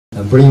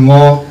and bring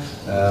more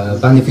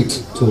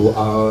benefit to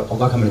our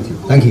Ogua community.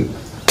 Thank you.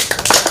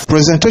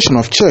 Presentation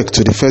of cheque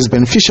to the first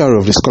beneficiary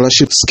of the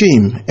scholarship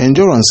scheme,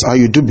 Endurance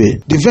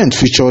Aiyudubie. The event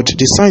featured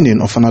the signing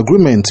of an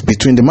agreement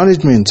between the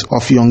management of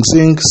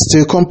Yongxing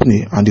Steel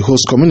Company and the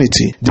host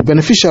community. The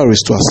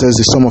beneficiaries to assess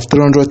the sum of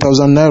 300,000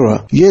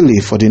 naira yearly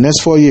for the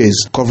next 4 years,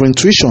 covering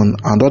tuition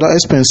and other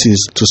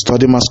expenses to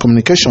study mass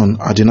communication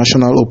at the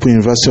National Open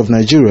University of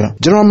Nigeria.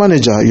 General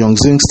Manager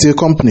Yongxing Steel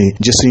Company,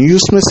 Jason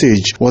Yu's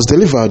message was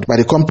delivered by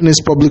the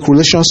company's public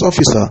relations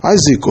officer,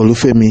 Isaac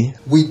Olufemi.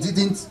 We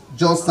didn't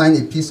just sign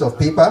a piece of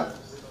paper,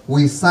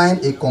 we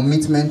signed a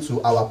commitment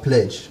to our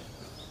pledge.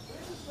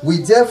 We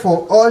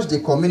therefore urge the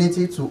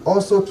community to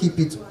also keep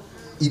its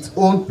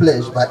own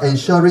pledge by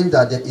ensuring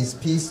that there is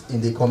peace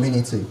in the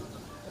community.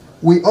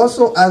 We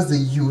also ask the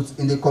youth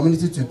in the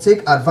community to take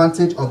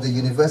advantage of the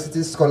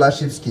university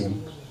scholarship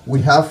scheme we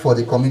have for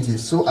the community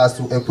so as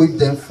to equip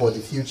them for the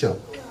future.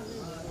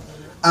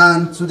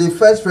 And to the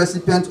first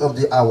recipient of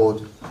the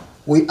award,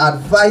 we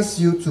advise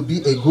you to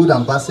be a good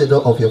ambassador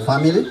of your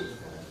family,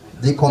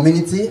 the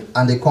community,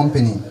 and the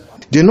company.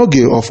 The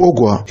Enogie of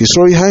Ogua, His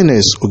Royal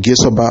Highness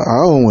Ogiesoba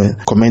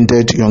Aghaghowen,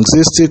 commended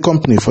Yongxing Steel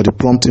Company for the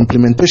prompt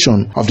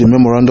implementation of the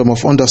Memorandum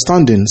of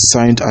Understanding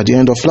signed at the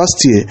end of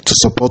last year to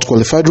support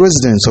qualified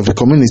residents of the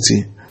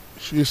community.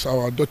 She is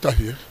our daughter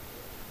here,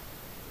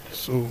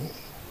 so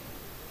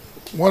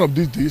one of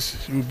these days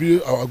she will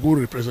be our good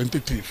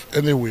representative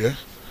anywhere.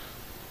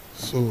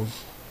 So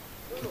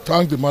we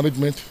thank the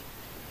management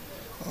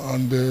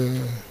and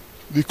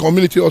the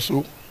community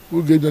also,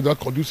 who gave them that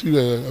conducive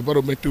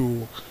environment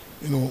to,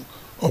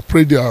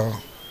 operate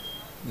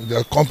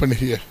their company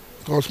here.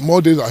 Because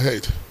more days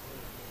ahead,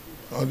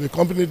 the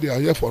company, they are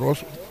here for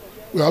us.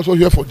 We are also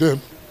here for them.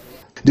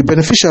 The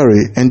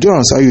beneficiary,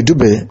 Endurance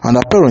Aiyudubie, and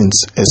her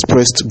parents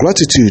expressed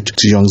gratitude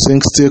to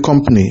Yongxing Steel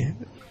Company.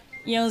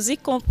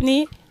 Yongxing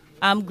Company,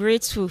 I'm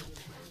grateful.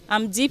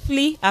 I'm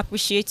deeply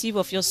appreciative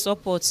of your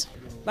support.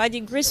 By the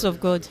grace of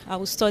God, I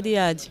will study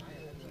hard.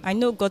 I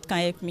know God can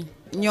help me.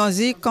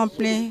 Yongxing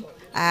Company,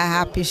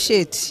 I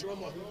appreciate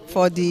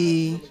for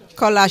the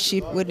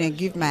scholarship when they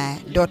give my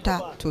daughter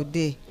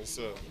today. Yes,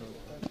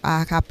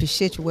 I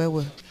appreciate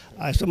well.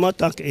 I so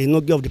thank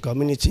Enogie of the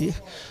community.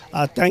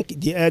 I thank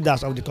the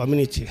elders of the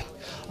community.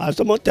 I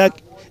so thank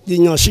the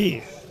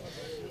Yongxing,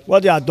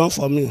 what they have done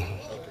for me.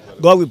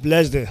 God will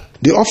bless them.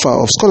 The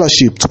offer of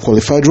scholarship to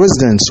qualified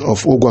residents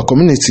of Ogua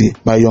community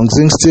by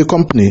Yongxing Steel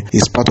Company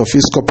is part of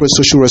its corporate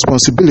social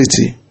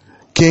responsibility.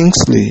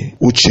 Kingsley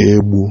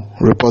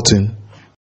Uchegbu reporting.